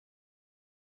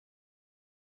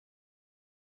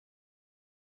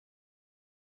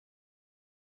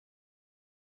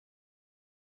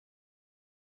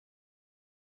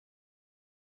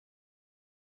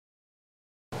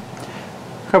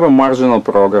have a marginal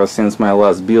progress since my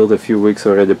last build. A few weeks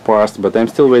already passed, but I'm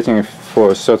still waiting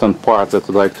for certain parts that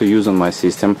I'd like to use on my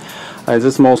system. This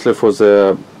is mostly for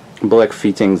the black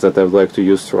fittings that I'd like to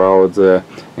use throughout the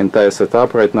entire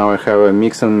setup. Right now I have a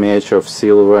mix and match of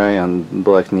silver and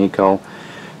black nickel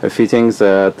fittings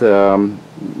that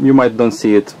you might don't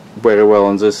see it very well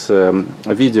on this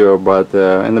video, but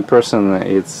in the person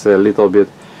it's a little bit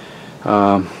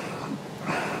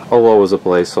all over the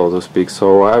place, so to speak.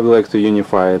 So I would like to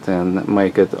unify it and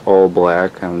make it all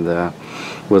black and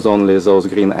with only those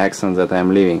green accents that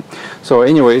I'm leaving. So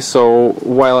anyway, so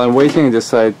while I'm waiting, I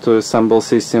decide to assemble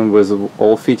system with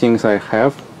all fittings I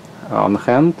have on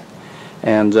hand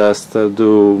and just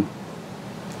do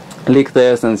leak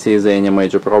test and see if there are any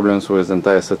major problems with the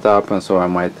entire setup, and so I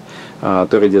might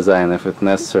to redesign if it's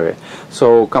necessary.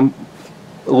 So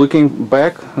looking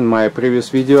back in my previous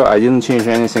video, I didn't change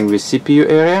anything with CPU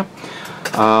area.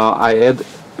 I had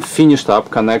finished up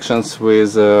connections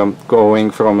with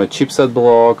going from a chipset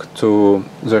block to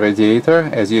the radiator.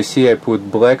 As you see, I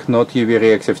put black not UV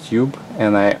reactive tube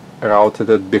and I routed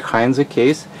it behind the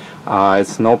case.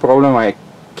 It's no problem, I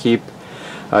keep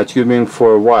tubing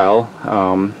for a while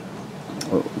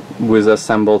with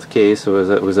assembled case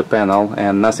with a panel,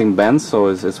 and nothing bends, so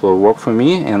it will work for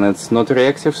me, and it's not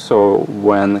reactive, so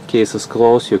when case is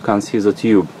closed you can't see the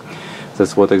tube.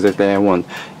 That's what exactly I want.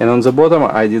 And on the bottom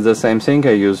I did the same thing.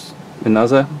 I used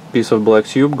another piece of black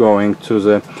tube going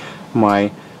to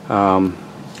my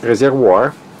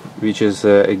reservoir, which is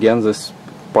again, this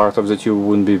part of the tube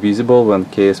wouldn't be visible when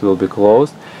case will be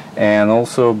closed, and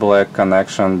also black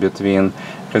connection between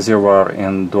reservoir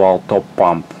and dual top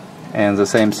pump. And the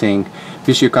same thing,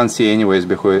 which you can't see anyways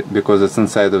because it's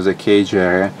inside of the cage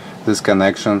area, this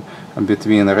connection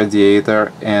between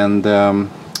radiator and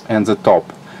the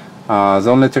top. The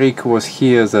only trick was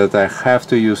here that I have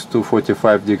to use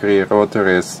 245-degree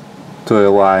rotaries to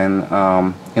align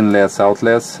inlets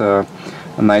outlets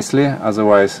nicely,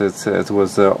 otherwise it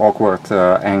was an awkward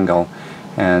angle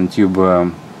and tube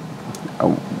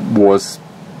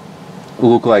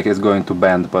look like it's going to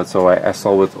bend, but so I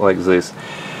solved it like this.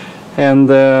 And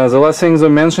the last things I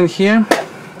mentioned here,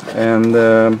 and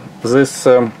this is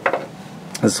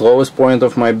the lowest point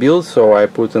of my build, so I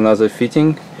put another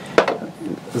fitting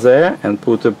there and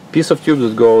put a piece of tube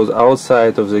that goes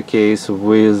outside of the case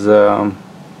with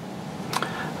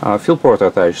fill port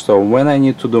attached. So when I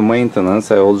need to do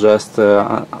maintenance, I will just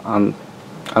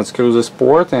unscrew this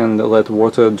port and let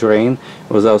water drain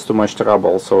without too much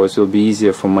trouble, so it will be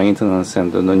easier for maintenance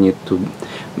and I don't need to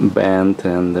bend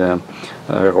and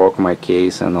rock my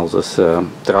case and all this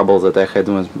trouble that I had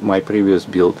with my previous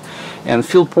build. And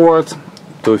fill port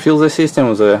to fill the system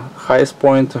with the highest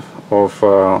point of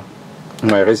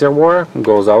my reservoir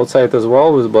goes outside as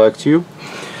well with black tube.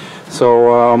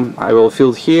 So I will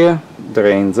fill here,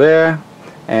 drain there,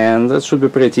 and that should be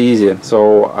pretty easy.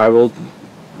 So I will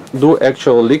do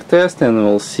actual leak test and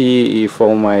we'll see if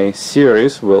all my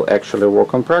theories will actually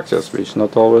work on practice, which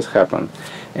not always happen,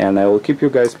 and I will keep you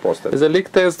guys posted. As the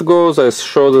leak test goes, I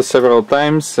showed it several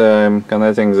times. I'm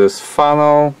connecting this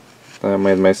funnel that I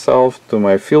made myself to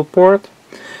my fill port.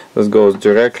 This goes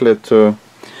directly to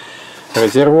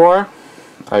reservoir.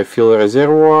 I fill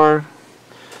reservoir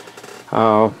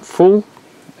full,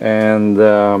 and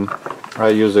I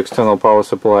use external power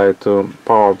supply to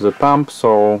power up the pump.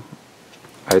 So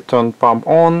I turn pump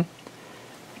on,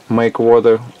 make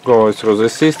water go through the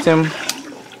system,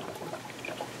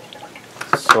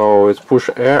 so it push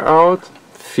air out,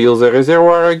 fill the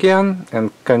reservoir again,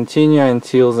 and continue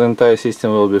until the entire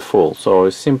system will be full. So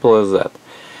it's simple as that.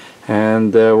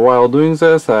 And while doing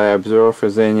this, I observe if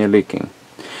there's any leaking.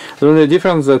 The only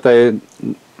difference that I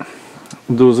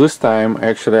do this time,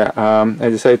 actually, I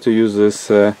decided to use this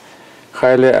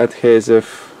highly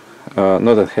adhesive,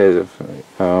 not adhesive,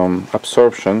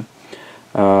 absorption,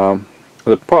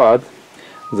 the pod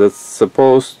that's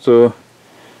supposed to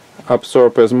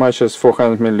absorb as much as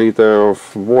 400 milliliter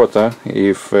of water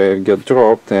if it get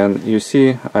dropped. And you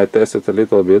see, I tested a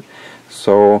little bit,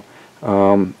 so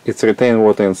it's retained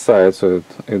water inside, so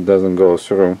it doesn't go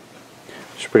through.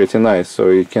 It's pretty nice. So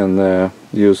you can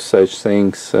use such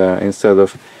things instead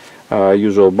of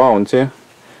usual Bounty,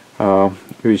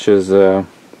 which is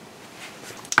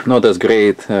not as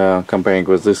great comparing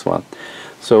with this one.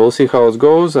 So we'll see how it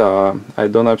goes. I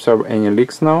don't observe any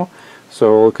leaks now,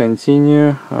 so we'll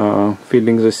continue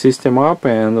filling the system up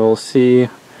and we'll see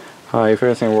if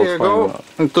everything works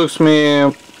fine. It took me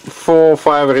 4 or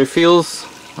 5 refills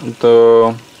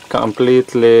to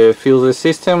completely fill the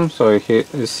system. So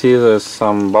you see there's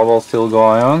some bubbles still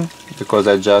going on because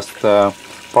I just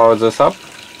powered this up.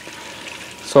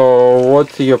 So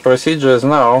what your procedure is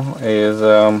now is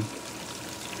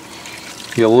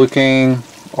you're looking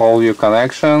all your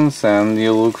connections and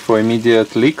you look for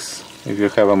immediate leaks if you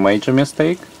have a major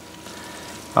mistake.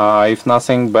 If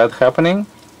nothing bad happening,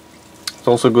 it's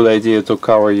also a good idea to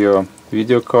cover your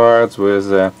video cards with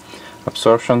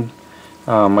absorption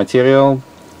material,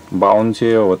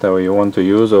 Bounty or whatever you want to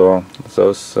use, or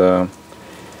those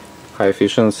high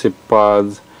efficiency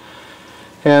pads.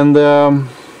 And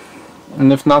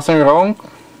if nothing wrong,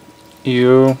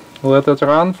 you let it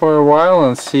run for a while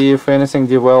and see if anything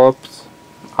develops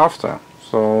after.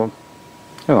 So,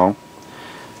 you know,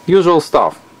 usual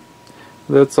stuff.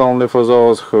 That's only for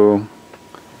those who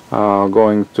are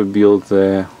going to build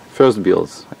the first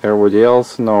builds. Everybody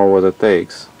else know what it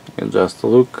takes. You just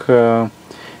look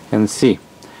and see,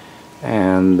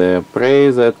 and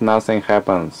pray that nothing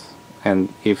happens. And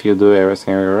if you do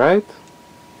everything right,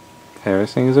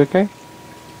 everything is okay.